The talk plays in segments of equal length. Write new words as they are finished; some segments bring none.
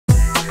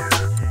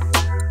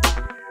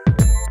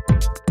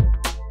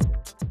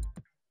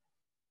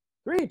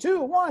3,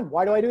 2, 1.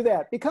 Why do I do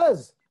that?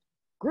 Because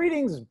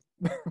greetings.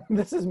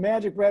 This is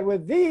Magic Brad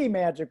with the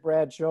Magic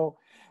Brad Show.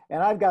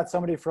 And I've got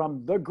somebody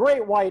from the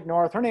Great White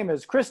North. Her name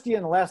is Kristy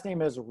and the last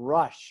name is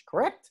Rush,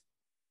 correct?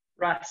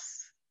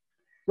 Russ.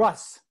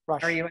 Russ.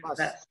 Rush. Are you Russ.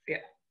 Russ? Yeah.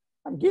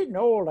 I'm getting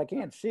old. I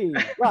can't see.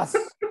 Russ.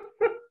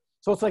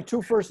 So it's like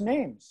 2 first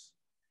names.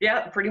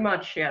 Yeah, pretty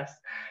much, yes.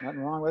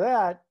 Nothing wrong with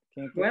that.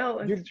 Can't get, Well,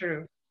 it's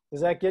true.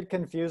 Does that get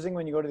confusing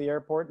when you go to the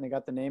airport and they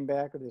got the name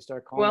back, or they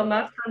start calling Well, it?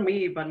 not for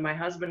me, but my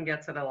husband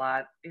gets it a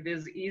lot. It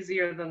is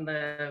easier than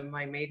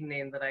my maiden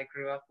name that I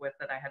grew up with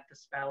that I had to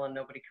spell and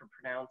nobody could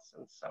pronounce,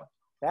 and so.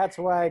 That's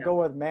why I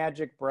go with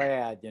Magic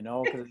Brad, you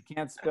know, because you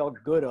can't spell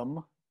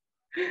Good'em.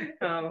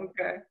 Oh,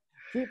 okay.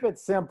 Keep it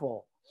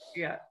simple.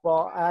 Yeah.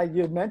 Well,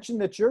 you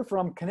mentioned that you're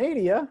from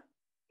Canada,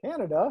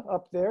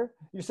 up there.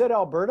 You said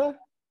Alberta?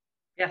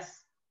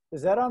 Yes.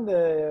 Is that on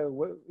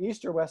the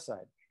east or west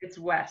side? It's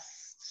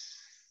west,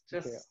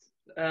 just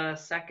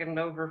second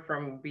over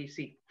from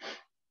BC.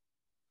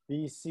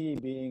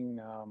 BC being...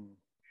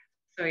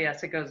 So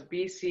yes, it goes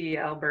BC,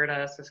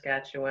 Alberta,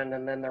 Saskatchewan,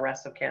 and then the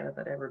rest of Canada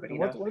that everybody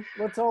knows.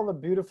 What's all the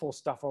beautiful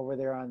stuff over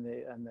there on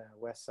the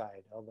west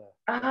side? All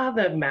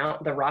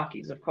the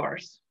Rockies, of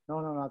course.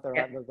 No, not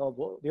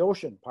the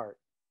ocean part.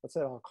 What's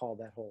that all called?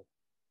 That whole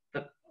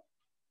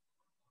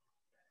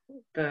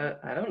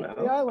I don't know.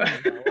 The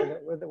islands,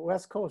 where the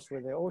west coast,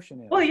 where the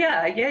ocean is. Well,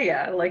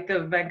 yeah, like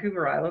the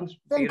Vancouver Islands.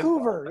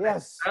 Vancouver,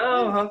 yes.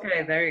 Oh,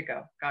 okay, there you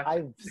go. Gotcha.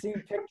 I've seen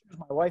pictures.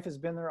 My wife has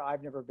been there.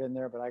 I've never been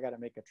there, but I got to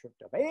make a trip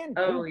to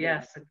Vancouver. Oh,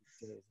 yes. It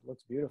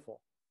looks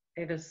beautiful.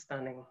 It is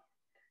stunning.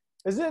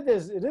 Is it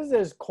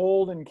as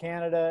cold in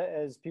Canada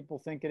as people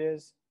think it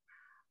is?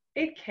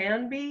 It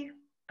can be.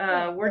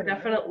 We're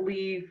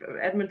definitely,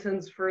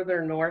 Edmonton's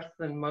further north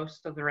than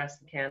most of the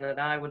rest of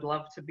Canada. I would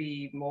love to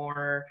be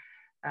more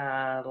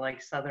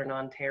like Southern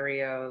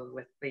Ontario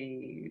with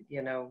the,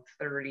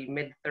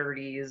 mid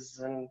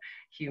 30s and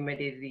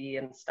humidity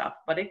and stuff.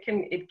 But it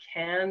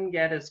can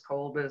get as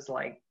cold as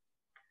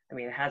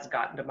it has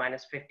gotten to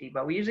 -50,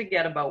 but we usually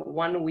get about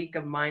 1 week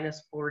of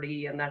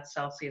 -40, and that's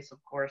Celsius,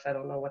 of course. I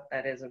don't know what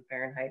that is in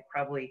Fahrenheit.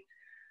 Probably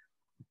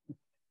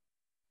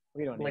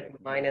we don't like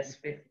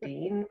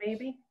 -15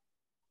 maybe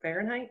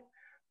Fahrenheit.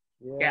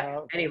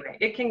 Yeah. Anyway,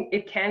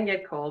 it can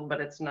get cold, but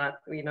it's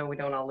not, we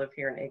don't all live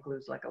here in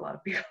igloos like a lot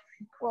of people.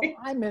 Well,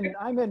 I'm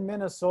in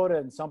Minnesota,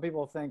 and some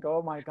people think,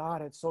 oh my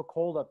God, it's so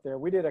cold up there.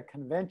 We did a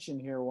convention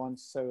here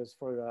once. So it was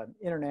for an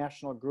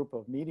international group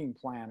of meeting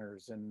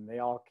planners, and they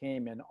all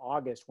came in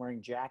August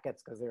wearing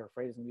jackets because they were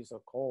afraid it's gonna be so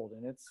cold.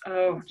 And it's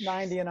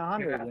 90 and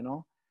 100,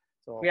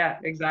 So yeah,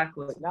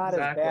 exactly. It's not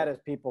as bad as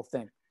people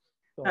think.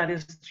 So, that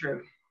is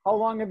true. How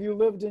long have you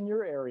lived in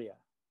your area?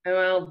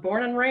 Well,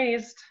 born and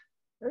raised.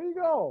 There you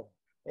go.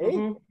 Hey,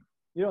 you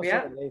don't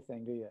say the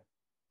thing, do you?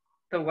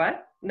 The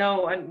what?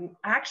 No,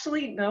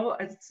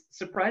 no.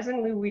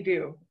 Surprisingly, we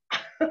do.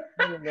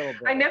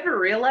 I never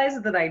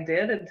realized that I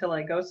did until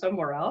I go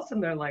somewhere else,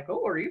 and they're like,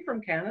 "Oh, are you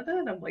from Canada?"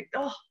 And I'm like,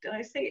 "Oh, did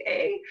I say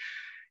A?"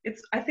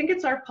 I think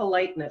it's our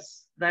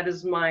politeness. That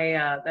is my.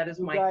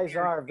 You guys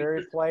are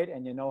very polite,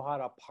 and you know how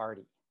to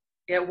party.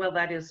 Yeah, well,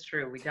 that is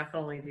true. We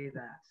definitely do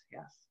that.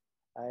 Yes.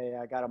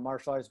 I got a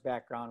martial arts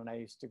background, and I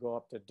used to go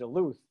up to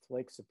Duluth,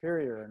 Lake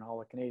Superior, and all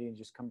the Canadians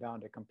just come down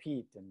to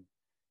compete. And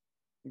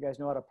you guys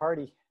know how to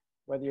party.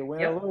 Whether you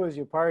win or lose,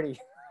 you party.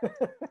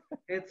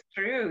 It's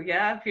true.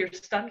 Yeah, if you're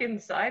stuck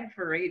inside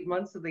for 8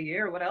 months of the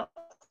year, what else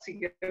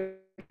you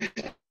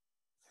get?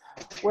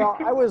 Well,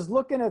 I was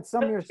looking at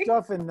some of your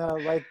stuff and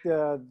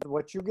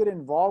what you get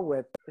involved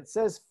with. It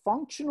says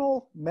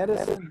functional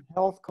medicine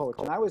health coach,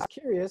 and I was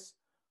curious,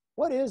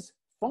 what is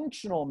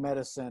functional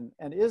medicine,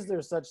 and is there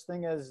such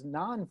thing as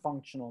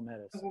non-functional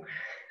medicine?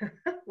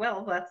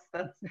 Well,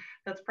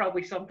 that's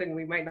probably something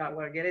we might not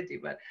want to get into,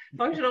 but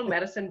functional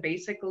medicine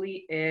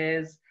basically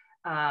is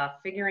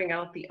figuring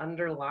out the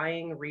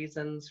underlying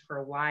reasons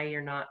for why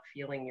you're not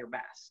feeling your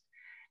best.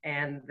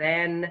 And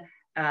then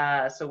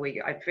I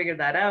figured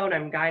that out.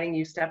 I'm guiding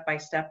you step by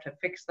step to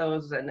fix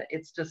those, and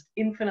it's just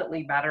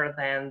infinitely better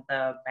than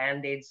the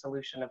Band-Aid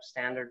solution of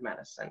standard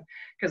medicine,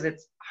 because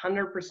it's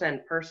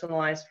 100%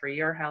 personalized for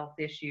your health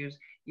issues,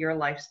 your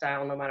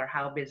lifestyle, no matter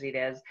how busy it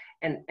is,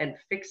 and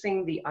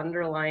fixing the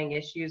underlying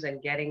issues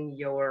and getting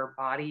your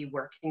body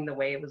working the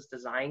way it was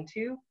designed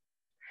to.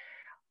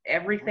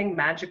 Everything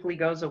magically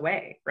goes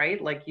away,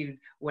 right? Like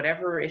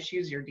whatever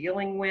issues you're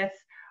dealing with,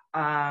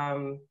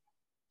 the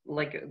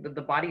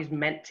body's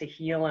meant to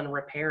heal and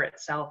repair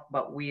itself,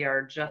 but we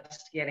are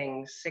just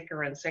getting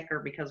sicker and sicker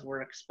because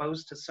we're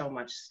exposed to so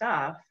much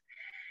stuff.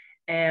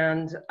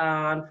 And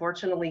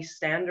unfortunately,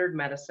 standard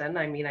medicine,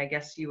 I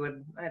guess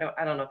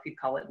I don't know if you'd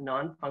call it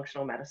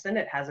non-functional medicine.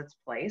 It has its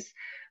place,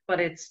 but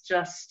it's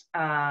just,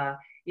 I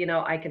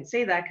can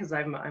say that because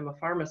I'm a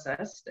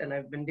pharmacist, and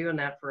I've been doing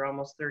that for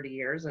almost 30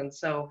 years. And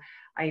so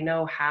I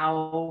know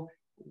how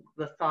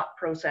the thought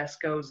process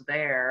goes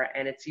there,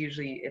 and it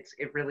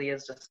really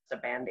is just a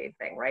Band-Aid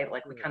thing, right?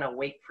 Like we kind of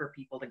wait for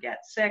people to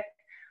get sick,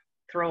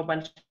 throw a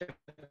bunch of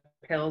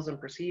pills and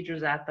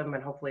procedures at them,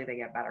 and hopefully they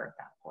get better at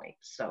that point.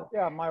 So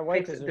yeah, my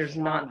wife is a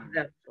shaman,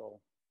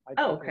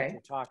 I Oh, think what okay.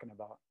 you're talking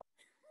about.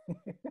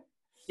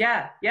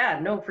 Yeah, yeah,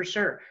 no, for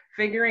sure.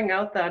 Figuring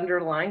out the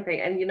underlying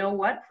thing. And you know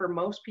what? For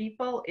most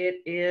people, it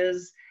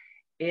is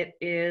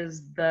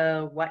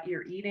the what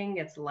you're eating,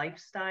 it's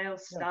lifestyle Yeah.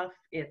 stuff,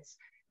 it's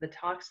the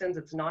toxins,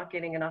 it's not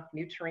getting enough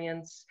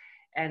nutrients.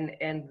 And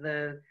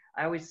the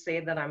I always say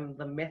that I'm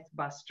the myth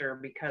buster,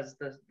 because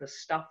the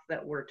stuff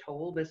that we're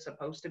told is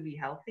supposed to be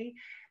healthy,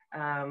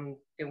 and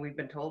we've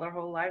been told our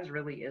whole lives,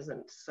 really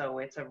isn't. So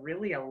it's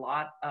really a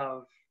lot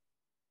of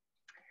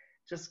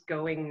just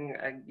going,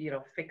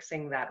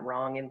 fixing that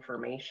wrong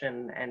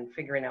information and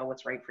figuring out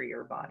what's right for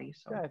your body.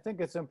 So Yeah, I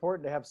think it's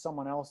important to have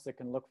someone else that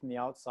can look from the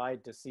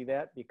outside to see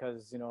that,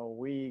 because,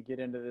 we get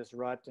into this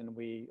rut and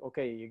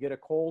okay, you get a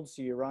cold,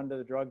 so you run to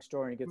the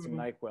drugstore and you get some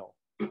mhm. NyQuil.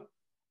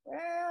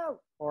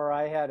 Well, or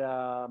I had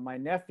my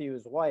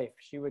nephew's wife,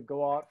 she would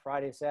go out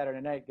Friday,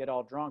 Saturday night, get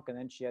all drunk, and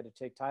then she had to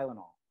take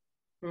Tylenol,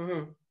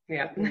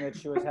 Yeah. thinking that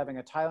she was having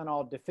a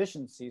Tylenol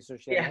deficiency, so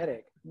she had a Yeah,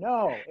 headache.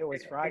 No, it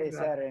was Friday,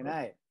 Saturday exactly.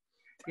 night.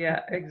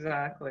 Yeah,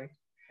 exactly.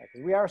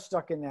 Because we are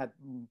stuck in that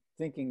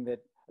thinking that,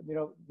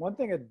 one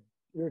thing that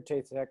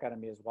irritates the heck out of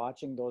me is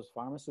watching those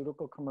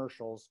pharmaceutical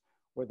commercials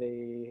where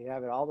they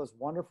have all this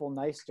wonderful,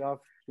 nice stuff,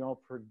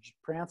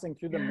 prancing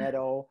through the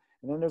meadow.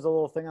 And then there's a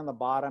little thing on the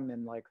bottom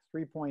in like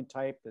 3-point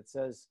type that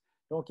says,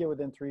 don't get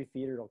within 3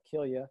 feet or it'll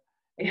kill you.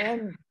 And Yeah,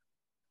 then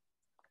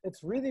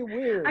it's really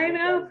weird I that that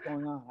know. is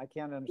going on. I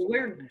can't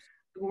understand.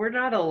 We're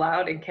not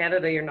allowed in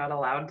Canada. You're not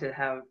allowed to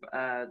have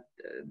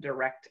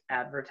direct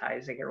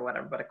advertising or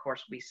whatever. But of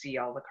course, we see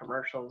all the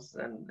commercials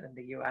in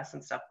the U.S.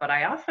 and stuff. But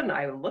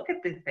I look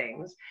at the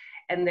things,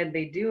 and then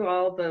they do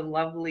all the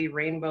lovely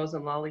rainbows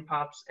and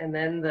lollipops, and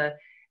then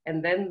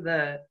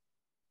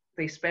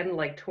they spend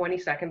like 20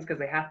 seconds because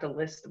they have to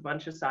list a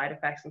bunch of side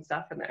effects and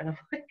stuff. And I'm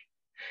like,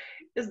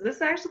 is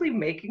this actually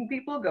making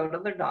people go to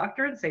their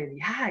doctor and say,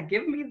 yeah,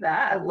 give me Well,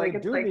 that? they Like,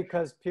 it's do, like,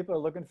 because people are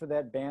looking for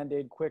that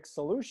Band-Aid quick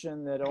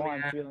solution that, oh,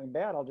 I'm yeah, feeling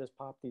bad, I'll just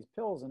pop these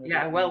pills and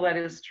yeah, well, that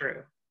is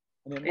true.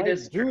 and it It might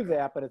is true. do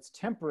that, but it's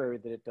temporary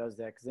that it does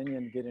that, because then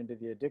you get into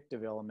the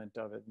addictive element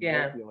of it and the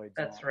Yeah, opioids and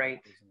that's all that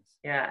right. business.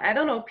 Yeah, I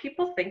don't know.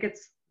 People think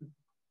it's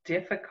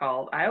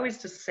difficult. I always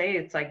just say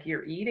it's like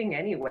you're eating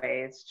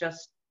anyway. It's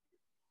just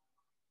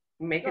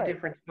make a Right.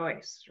 different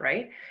choice,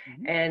 right?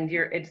 Mm-hmm. And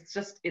it's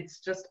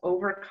just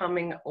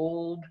overcoming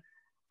old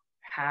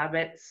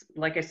habits.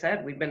 Like I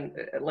said, we've been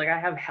like I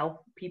have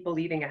health people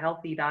eating a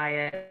healthy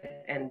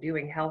diet and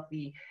doing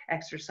healthy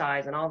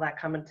exercise and all that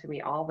coming to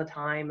me all the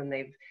time, and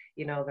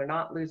they're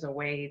not losing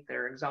weight,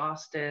 they're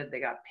exhausted, they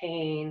got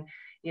pain.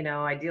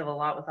 I deal a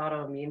lot with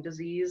autoimmune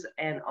disease,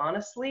 and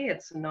honestly,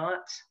 it's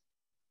not,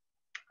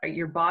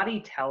 your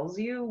body tells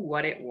you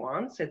what it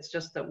wants. It's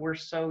just that we're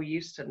so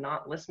used to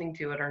not listening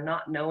to it or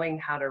not knowing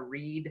how to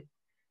read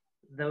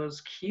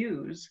those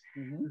cues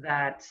Mm-hmm.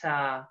 that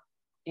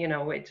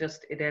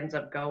it ends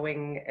up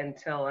going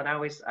until, and I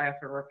have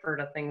to refer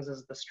to things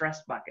as the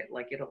stress bucket.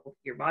 Like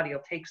your body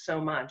will take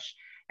so much,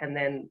 and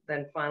then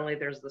finally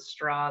there's the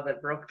straw that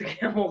broke the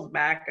camel's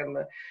back, and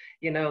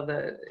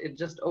it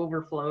just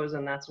overflows,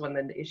 and that's when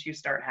the issues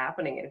start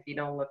happening. And if you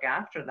don't look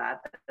after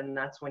that, then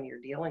that's when you're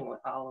dealing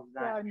with all of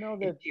Yeah, that I know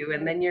that. issue,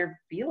 and then you're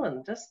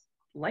feeling just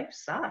life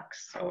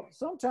sucks. So Well,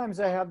 sometimes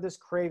I have this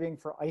craving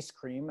for ice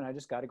cream, and I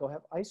just got to go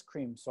have ice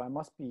cream. So I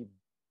must be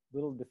a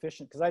little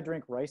deficient, because I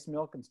drink rice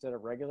milk instead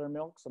of regular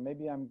milk. So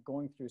maybe I'm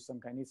going through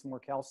I need some more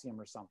calcium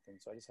or something.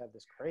 So I just have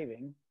this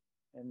craving,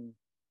 and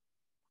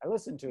I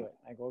listen to it.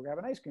 I go grab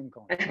an ice cream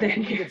cone. and I'm in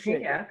then pretty good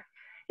shape. yeah.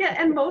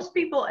 Yeah, and most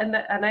people, and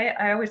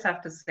I always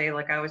have to say,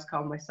 like, I always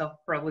call myself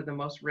probably the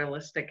most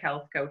realistic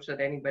health coach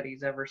that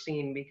anybody's ever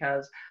seen,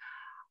 because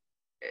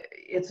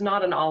it's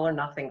not an all or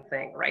nothing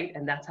thing, right?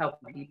 And that's how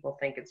people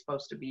think it's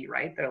supposed to be,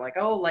 right? They're like,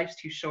 oh, life's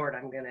too short,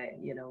 I'm gonna,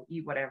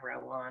 eat whatever I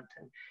want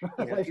and,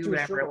 Life's do too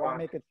whatever short. I Why want.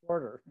 make it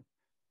shorter?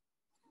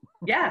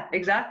 Yeah,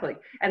 exactly.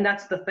 And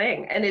that's the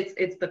thing. And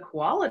it's the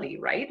quality,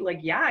 right? Like,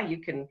 yeah, you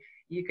can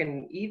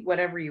eat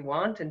whatever you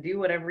want and do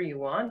whatever you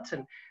want,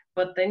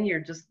 but then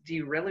do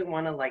you really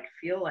want to like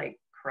feel like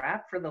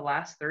crap for the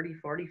last 30,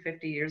 40,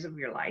 50 years of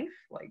your life?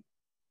 Like,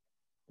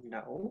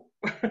 no.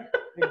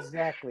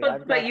 Exactly.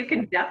 But you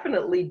can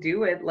definitely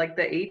do it. Like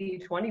the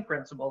 80-20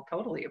 principle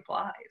totally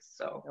applies.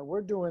 So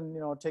we're doing,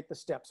 take the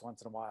steps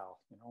once in a while,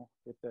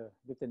 get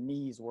the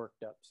knees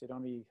worked up, so you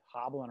don't be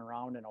hobbling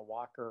around in a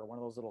walker or one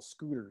of those little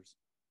scooters.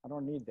 I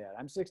don't need that.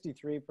 I'm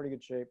 63, pretty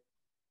good shape.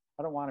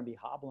 I don't want to be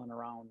hobbling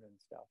around and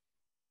stuff.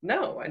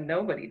 no, and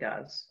nobody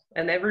does.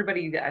 And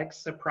everybody acts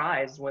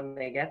surprised when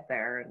they get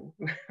there.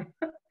 And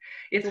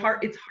it's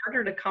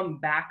harder to come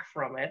back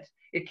from it.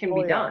 It can Oh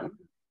be yeah. done,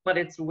 but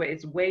it's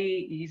way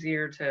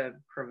easier to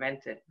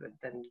prevent it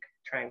than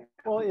try and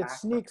Well, come it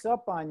back from sneaks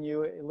up on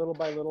you little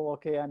by little.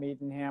 Okay, I'm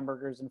eating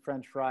hamburgers and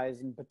French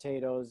fries and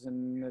potatoes,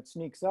 and it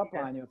sneaks up it.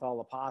 Yeah. on you with all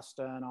the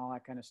pasta and all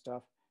that kind of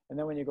stuff. And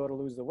then when you go to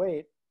lose the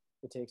weight,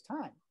 it takes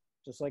time.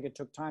 Just like it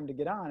took time to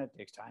get on, it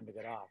takes time to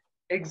get off.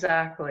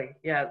 Exactly.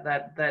 Yeah,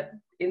 that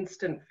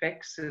instant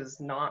fix is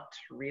not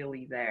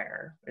really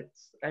there.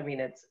 I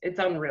mean, it's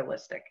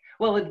unrealistic.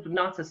 Well, it's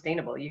not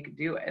sustainable. You could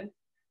do it,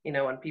 you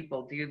know, when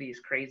people do these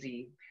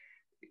crazy,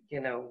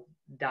 you know,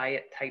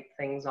 diet type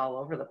things all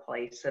over the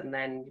place, and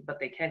then, but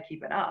they can't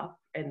keep it up.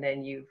 And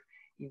then you've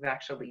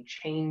actually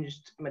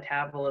changed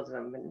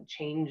metabolism and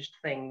changed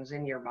things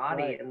in your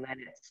body. Right. And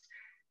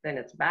then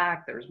it's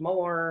back, there's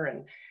more.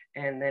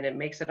 And then it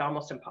makes it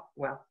almost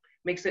well,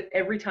 makes it,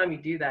 every time you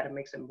do that, it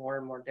makes it more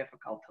and more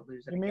difficult to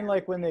lose it You mean again.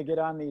 like when they get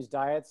on these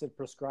diets that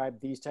prescribe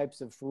these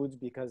types of foods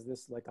because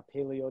this, like a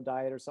paleo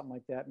diet or something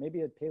like that?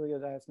 Maybe a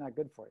paleo diet's not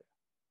good for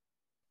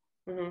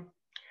you. Mm-hmm.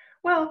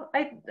 Well,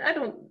 I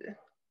don't,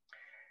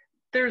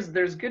 there's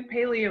good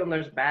paleo and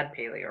there's bad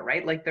paleo,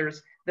 right? Like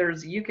there's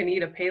you can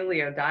eat a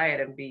paleo diet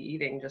and be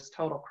eating just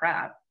total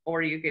crap,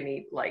 or you can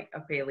eat like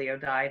a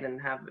paleo diet and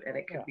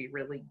it could Yeah. be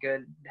really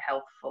good,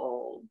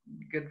 healthful,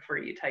 good for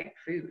you type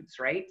foods,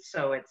 right?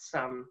 So it's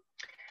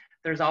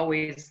there's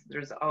always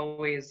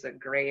a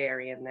gray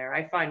area in there.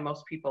 I find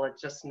most people,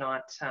 it's just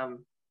not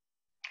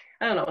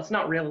I don't know, it's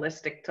not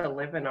realistic to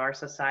live in our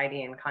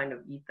society and kind of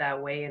eat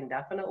that way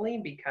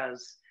indefinitely,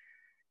 because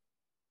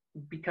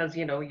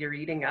you know, you're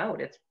eating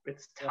out.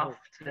 It's tough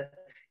to,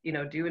 you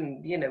know,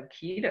 doing, you know,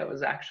 keto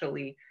is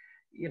actually,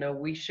 you know,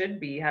 we should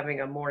be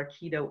having a more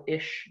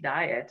keto-ish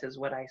diet is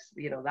what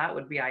you know, that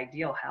would be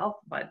ideal health.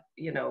 But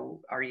you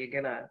know, are you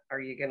gonna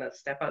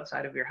step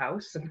outside of your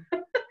house and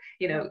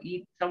you know,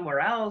 eat somewhere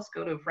else,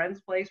 go to a friend's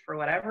place for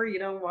whatever? You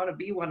don't want to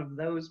be one of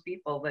those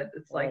people that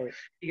it's like, Right.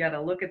 you got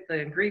to look at the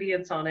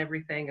ingredients on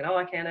everything and, oh,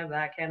 I can't have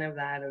that, can't have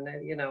that. And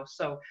then, you know,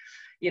 so,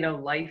 you know,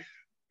 life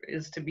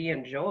is to be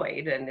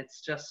enjoyed, and it's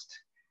just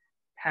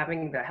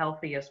having the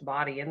healthiest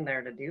body in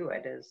there to do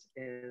it is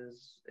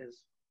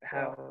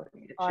how Well,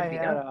 it I should be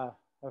had done.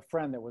 a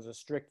friend that was a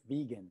strict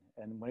vegan,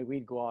 and when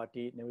we'd go out to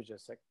eat, and it was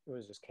just like, it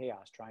was just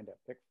chaos trying to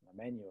pick from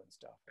the menu and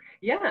stuff,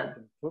 Yeah.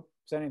 and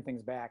sending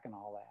things back and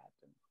all that.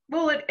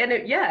 Well,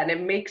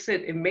 it makes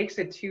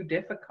it too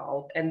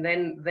difficult, and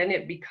then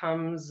it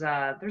becomes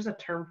there's a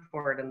term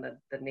for it, and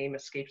the name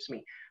escapes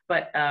me,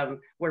 but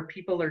where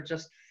people are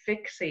just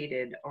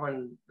fixated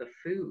on the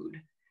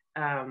food,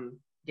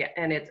 yeah,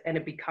 and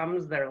it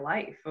becomes their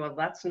life. Well,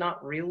 that's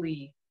not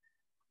really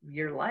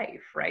your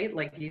life, right?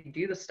 Like, you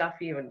do the stuff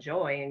you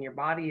enjoy, and your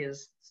body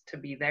is to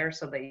be there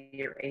so that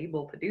you're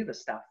able to do the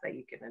stuff that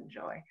you can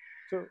enjoy.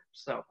 So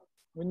So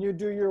when you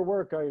do your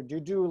work, do you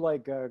do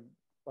like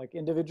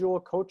individual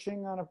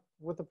coaching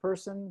with a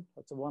person?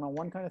 That's a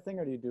one-on-one kind of thing,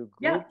 or do you do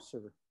yeah. groups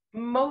or?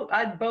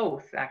 I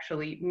both,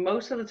 actually.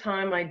 Most of the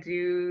time I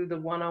do the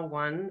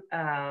one-on-one,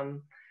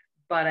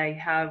 but I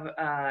have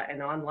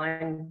an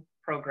online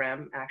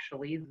program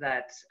actually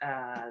that,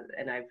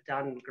 and I've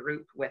done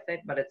group with it,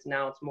 but it's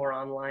more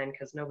online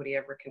because nobody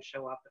ever can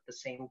show up at the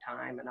same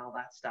time and all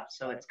that stuff.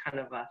 So Right. it's kind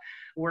of a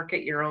work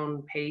at your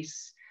own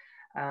pace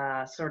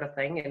sort of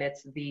thing, and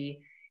it's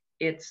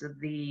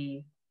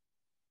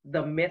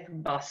the myth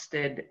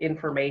busted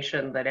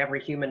information that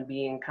every human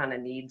being kind of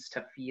needs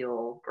to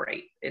feel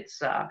great.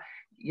 It's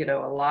you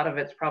know, a lot of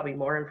it's probably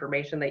more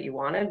information that you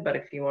wanted, but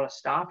if you want to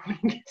stop when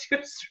you get to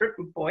a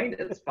certain point,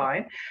 it's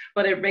fine.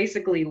 But it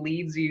basically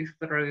leads you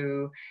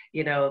through,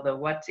 you know, the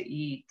what to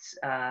eat,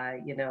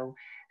 you know,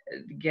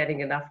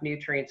 getting enough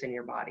nutrients in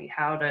your body,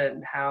 how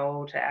to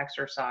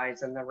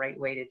exercise and the right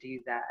way to do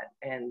that,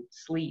 and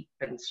sleep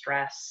and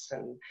stress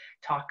and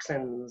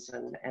toxins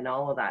and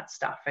all of that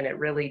stuff. And it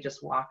really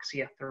just walks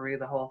you through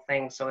the whole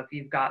thing. So if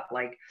you've got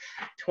like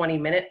 20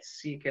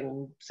 minutes, you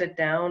can sit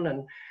down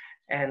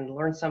and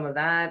learn some of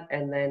that,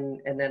 and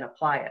then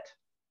apply it.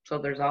 So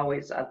there's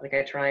always, like,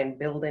 I try and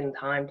build in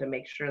time to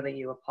make sure that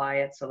you apply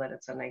it so that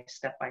it's a nice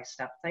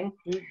step-by-step thing.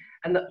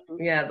 And the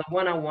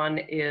one-on-one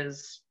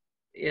is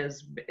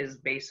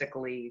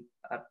basically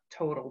a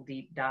total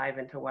deep dive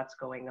into what's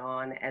going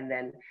on, and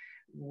then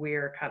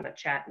we're kind of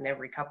chatting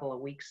every couple of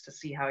weeks to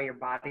see how your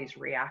body's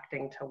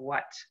reacting to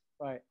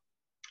Right.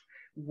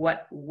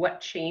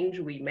 what change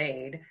we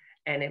made.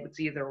 And it's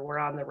either we're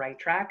on the right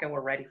track and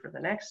we're ready for the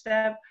next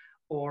step,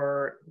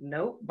 or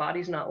nope,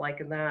 body's not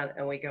liking that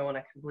and we go in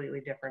a completely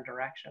different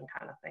direction,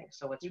 kind of thing.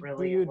 So it's Do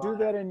really a you do lot of,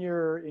 that in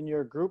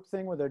your group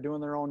thing where they're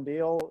doing their own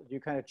deal? Do you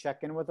kind of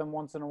check in with them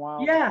once in a while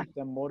to yeah. keep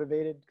them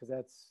motivated?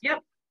 Because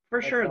Yep, for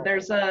that's sure.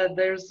 helpful.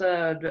 There's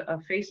a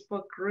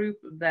Facebook group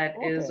that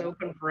is Okay.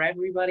 open for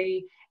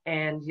everybody,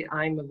 and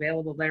I'm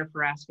available there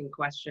for asking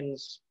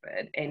questions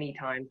at any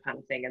time, kind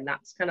of thing. And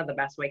that's kind of the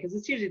best way, because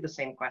it's usually the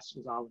same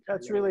questions all the time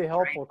That's really anyways,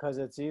 right? helpful because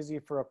it's easy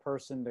for a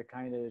person to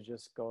kind of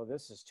just go,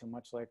 this is too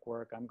much like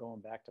work. I'm going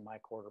back to my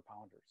quarter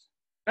pounders.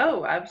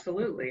 Oh,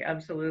 absolutely,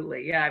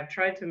 absolutely. Yeah, I've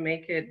tried to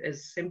make it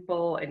as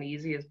simple and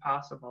easy as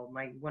possible.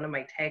 One of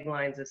my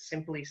taglines is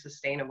simply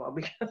sustainable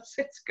because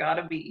it's got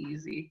to be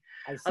easy.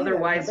 I see that in the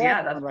Otherwise,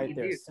 yeah, that's background what right you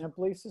there. do.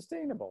 Simply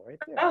sustainable right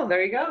there. Oh,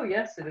 there you go.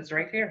 Yes, it is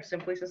right here.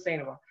 Simply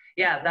sustainable.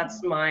 Yeah,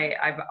 that's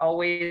I've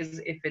always,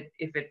 if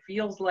it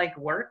feels like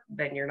work,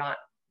 then you're not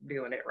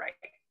doing it right.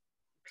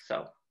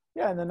 So,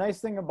 Yeah, and the nice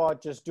thing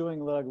about just doing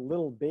like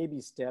little baby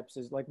steps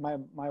is like my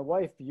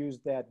wife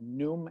used that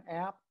Noom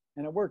app,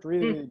 and it worked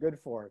really, really good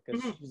for her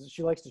because mm-hmm,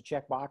 she likes to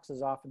check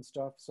boxes off and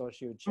stuff. So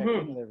she would check in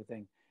mm-hmm. with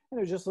everything, and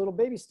it was just little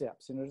baby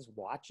steps, just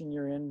watching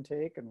your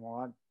intake and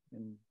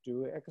and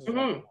do exercise.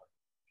 Mhm.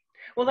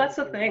 Well, that's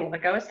the thing.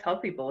 Like I always tell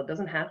people, it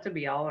doesn't have to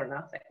be all or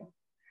nothing.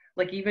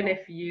 Like even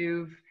if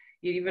you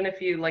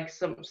like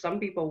some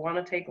people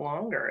want to take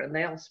longer and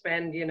they'll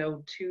spend,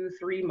 2,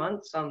 3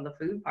 months on the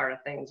food part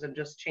of things and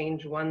just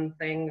change one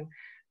thing,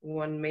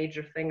 one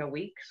major thing a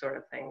week sort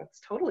of thing.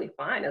 It's totally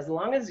fine as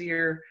long as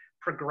you're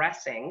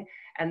progressing.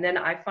 And then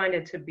I find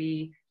it to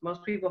be,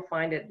 most people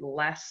find it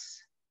less,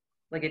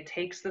 like it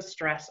takes the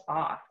stress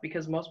off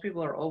because most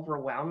people are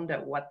overwhelmed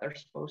at what they're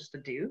supposed to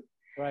do.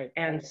 Right.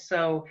 And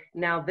so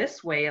now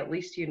this way, at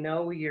least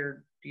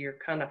you're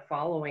kind of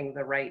following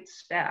the right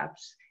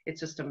steps. It's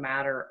just a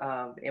matter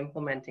of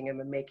implementing them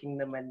and making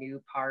them a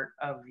new part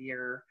of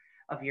your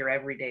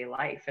everyday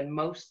life. And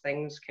most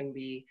things can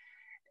be,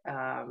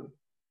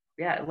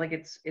 yeah, like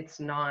it's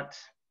not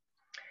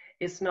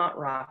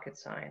rocket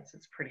science.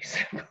 It's pretty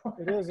simple.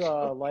 It is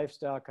a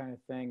lifestyle kind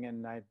of thing.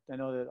 And I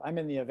know that I'm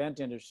in the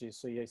event industry.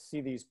 So you see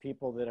these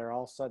people that are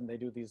all of a sudden, they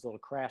do these little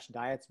crash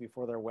diets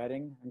before their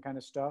wedding and kind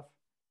of stuff,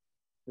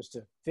 just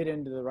to fit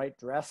into the right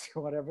dress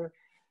or whatever.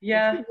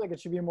 Yeah. It seems like it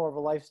should be more of a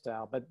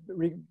lifestyle. But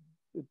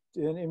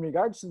in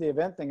regards to the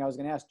event thing, I was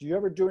going to ask, do you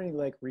ever do any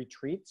like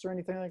retreats or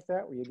anything like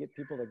that where you get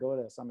people to go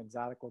to some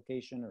exotic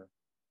location or?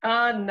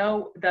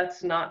 No,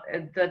 that's not,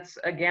 that's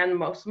again,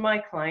 most of my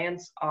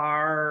clients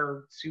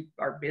are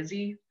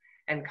busy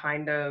and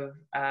kind of,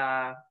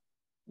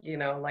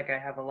 like I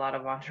have a lot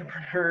of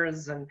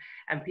entrepreneurs and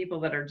people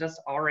that are just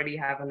already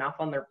have enough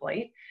on their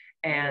plate.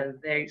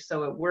 And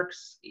so it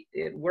works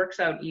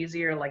out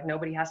easier. Like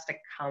nobody has to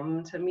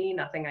come to me.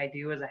 Nothing I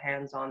do is a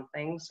hands-on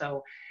thing.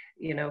 So,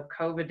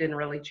 COVID didn't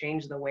really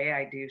change the way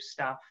I do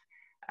stuff.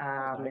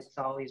 It's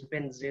always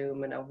been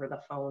Zoom and over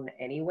the phone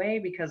anyway,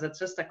 because it's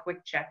just a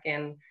quick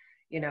check-in,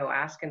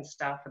 asking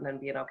stuff and then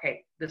being,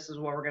 okay, this is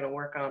what we're going to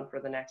work on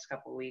for the next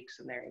couple of weeks.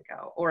 And there you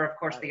go. Or of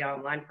course, the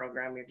online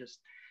program, you're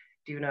just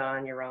doing it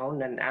on your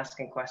own and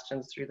asking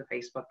questions through the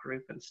Facebook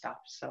group and stuff.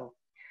 So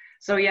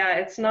yeah,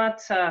 it's not,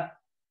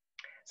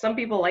 some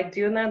people like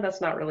doing that.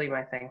 That's not really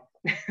my thing.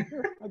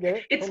 Sure, I get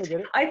it. Totally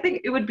get it. I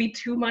think it would be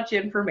too much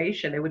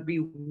information. It would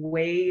be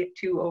way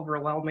too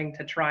overwhelming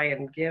to try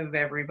and give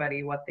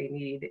everybody what they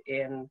need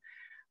in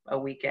a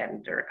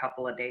weekend or a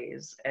couple of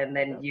days. And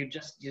then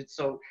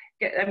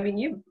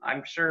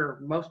I'm sure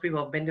most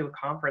people have been to a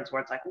conference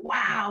where it's like,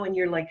 wow, and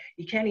you're like,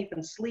 you can't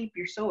even sleep.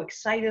 You're so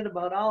excited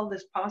about all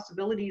this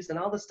possibilities and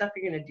all the stuff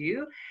you're going to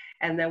do.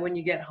 And then when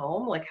you get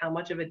home, like how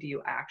much of it do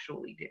you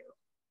actually do?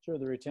 Sure,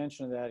 the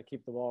retention of that to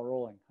keep the ball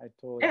rolling. I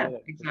totally get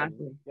it.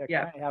 Exactly.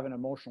 Yeah, kind of have an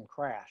emotional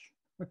crash.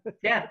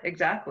 Yeah,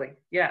 exactly.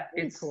 Yeah,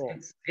 Very cool.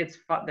 It's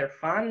fun. They're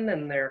fun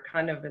and they're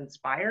kind of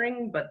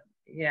inspiring, but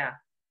yeah.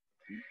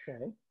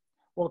 Okay.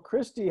 Well,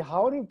 Kristy,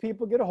 how do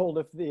people get a hold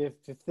if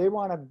they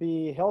want to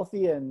be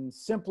healthy and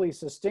simply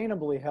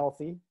sustainably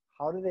healthy?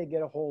 How do they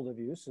get a hold of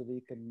you so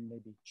they can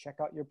maybe check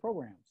out your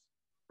programs?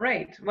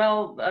 Right.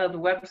 Well, the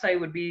website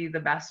would be the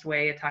best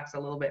way. It talks a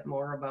little bit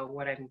more about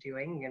what I'm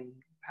doing and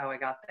how I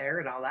got there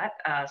and all that.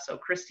 So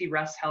Kristy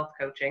Russ Health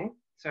Coaching.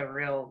 It's a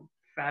real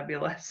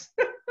fabulous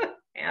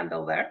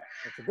handle there.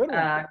 That's a good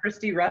one.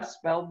 Kristy Russ,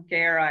 spelled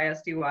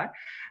K-R-I-S-T-Y.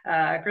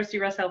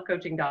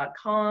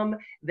 KristyRussHealthCoaching.com.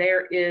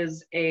 There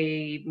is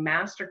a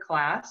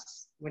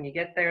masterclass. When you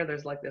get there,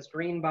 there's like this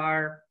green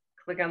bar.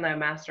 Click on that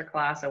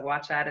masterclass and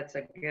watch that. It's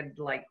a good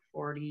like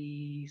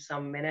 40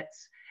 some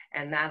minutes.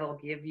 And that'll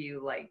give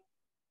you like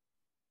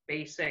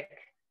basic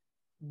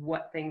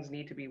what things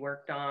need to be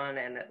worked on,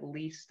 and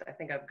I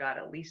think I've got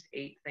at least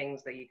 8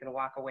 things that you can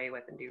walk away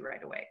with and do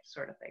right away,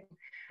 sort of thing.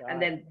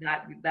 And then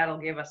that'll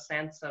give a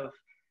sense of,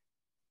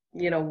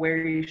 where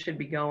you should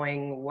be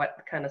going,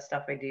 what kind of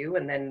stuff I do,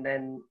 and then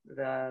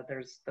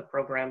there's the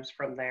programs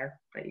from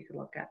there that you can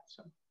look at.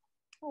 So,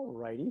 all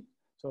righty.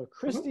 So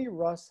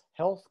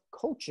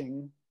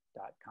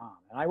KristyRussHealthCoaching.com,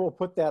 and I will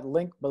put that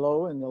link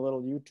below in the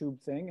little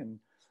YouTube thing. And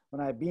when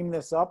I beam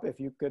this up, if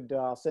you could,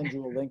 I'll send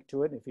you a link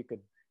to it. If you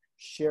could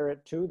share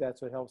it too. That's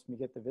what helps me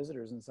get the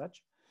visitors and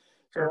such.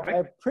 So perfect. I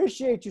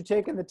appreciate you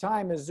taking the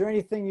time. Is there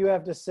anything you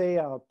have to say,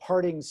 a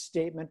parting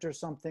statement or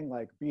something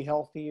like be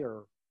healthy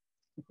or?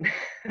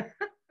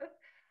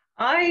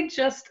 I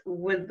just,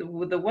 with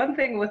the one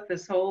thing with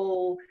this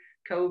whole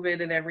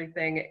COVID and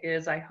everything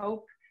is I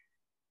hope,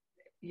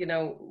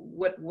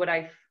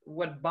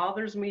 what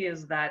bothers me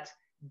is that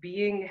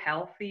being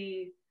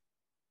healthy,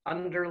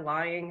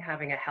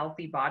 having a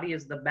healthy body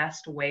is the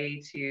best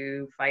way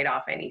to fight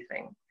off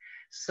anything.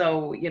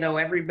 So,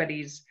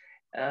 everybody's,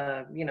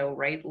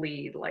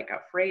 rightly like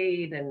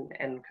afraid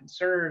and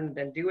concerned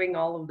and doing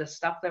all of the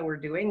stuff that we're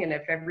doing. And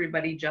if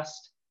everybody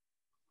just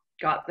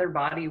got their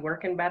body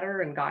working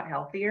better and got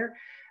healthier,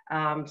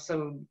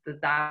 so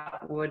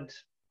that would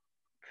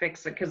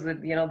fix it. Because,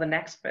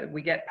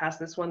 we get past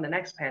this one, the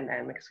next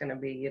pandemic is going to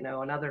be,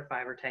 another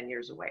 5 or 10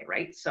 years away,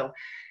 right? So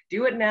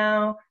do it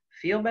now,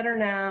 feel better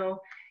now,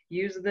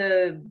 use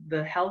the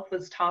health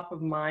as top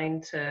of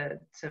mind to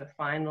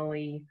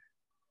finally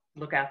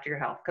look after your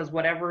health, because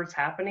whatever is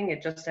happening,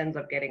 it just ends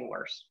up getting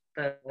worse.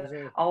 Let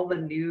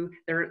me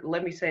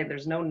say,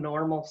 there's no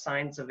normal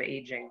signs of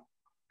aging.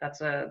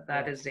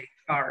 That is a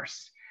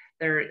farce.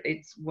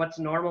 it's what's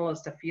normal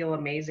is to feel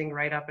amazing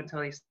right up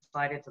until you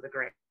slide into the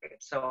grave.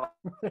 So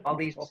all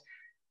these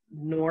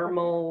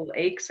normal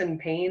aches and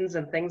pains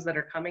and things that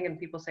are coming, and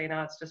people say,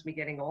 no, it's just me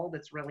getting old.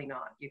 It's really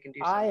not. You can do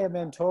something. I am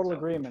in total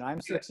agreement.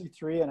 I'm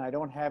 63 and I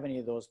don't have any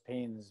of those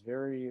pains.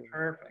 Very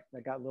perfect.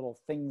 I got little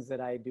things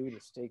that I do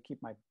to keep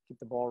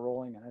the ball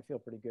rolling, and I feel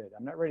pretty good.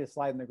 I'm not ready to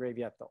slide in the grave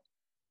yet, though.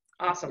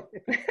 Awesome.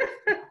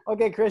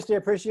 Okay, Kristy, I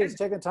appreciate you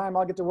taking the time.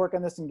 I'll get to work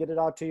on this and get it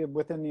out to you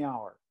within the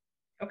hour.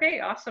 Okay,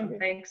 awesome. Okay.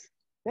 Thanks.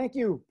 Thank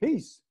you.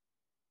 Peace.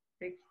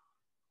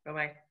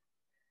 Bye-bye.